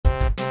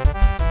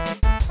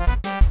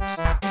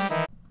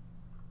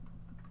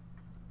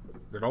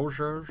You know,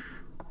 Yiys,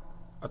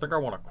 I think I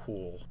want a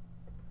cool.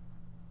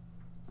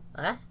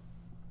 What?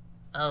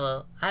 Oh,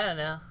 well, I don't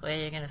know where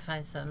you're gonna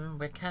find something.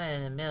 We're kinda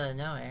in the middle of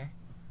nowhere.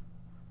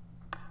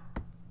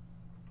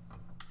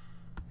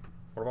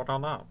 What about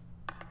down that?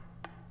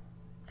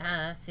 I don't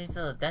know, seems a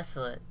little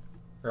desolate.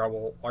 Yeah,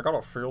 well, I got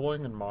a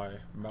feeling in my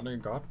many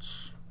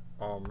guts.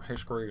 Hey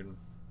Screen,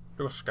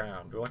 do a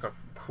scan. Do like a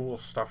cool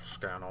stuff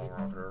scan all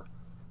around here.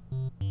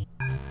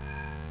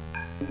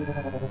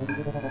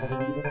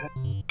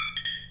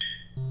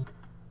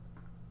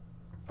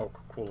 Oh,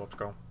 cool, let's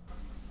go.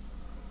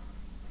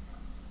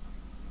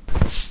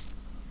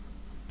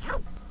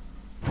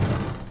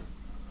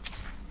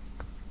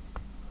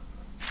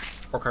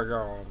 Okay,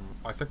 yeah,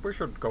 I think we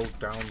should go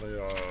down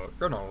the,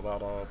 you know,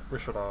 that, we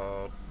should,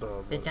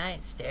 The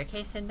giant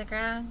staircase in the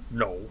ground?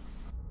 No.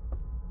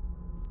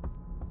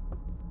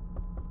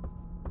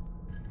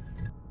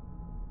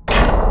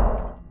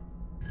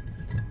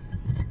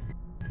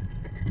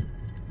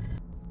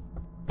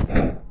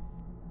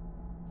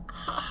 Ha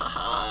ha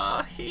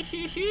ha! Hee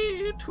hee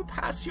hee! To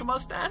pass you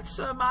must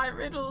answer my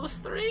riddles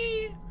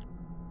 3!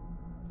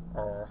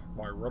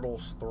 My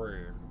riddles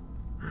 3.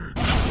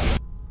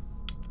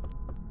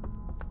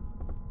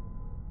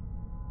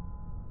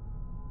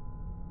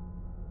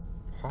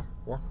 Huh?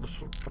 What am I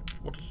supposed to,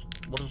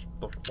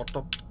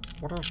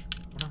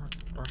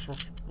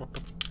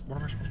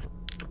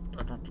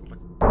 I don't, like...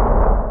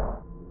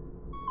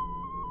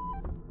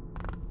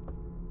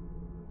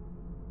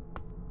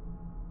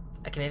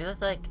 Okay, maybe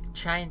let's, like,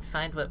 try and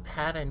find what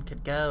pattern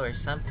could go or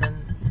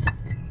something.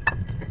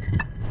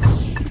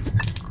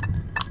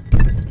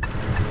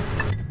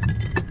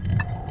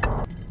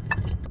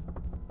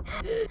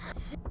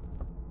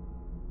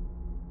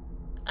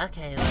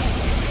 Okay,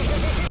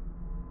 I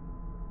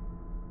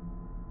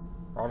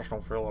just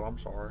don't feel it, I'm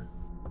sorry.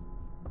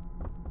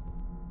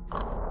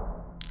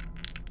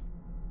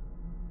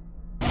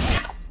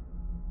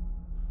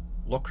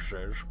 Look,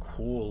 Yiys,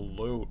 cool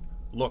loot.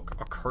 Look,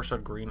 a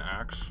cursed green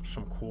axe,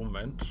 some cool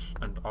mints,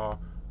 and,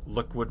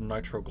 liquid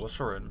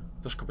nitroglycerin.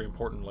 This could be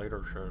important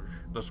later, Yiys.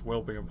 This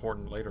will be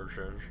important later,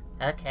 Yiys.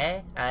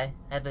 okay, I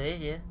believe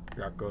you.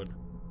 Yeah, good.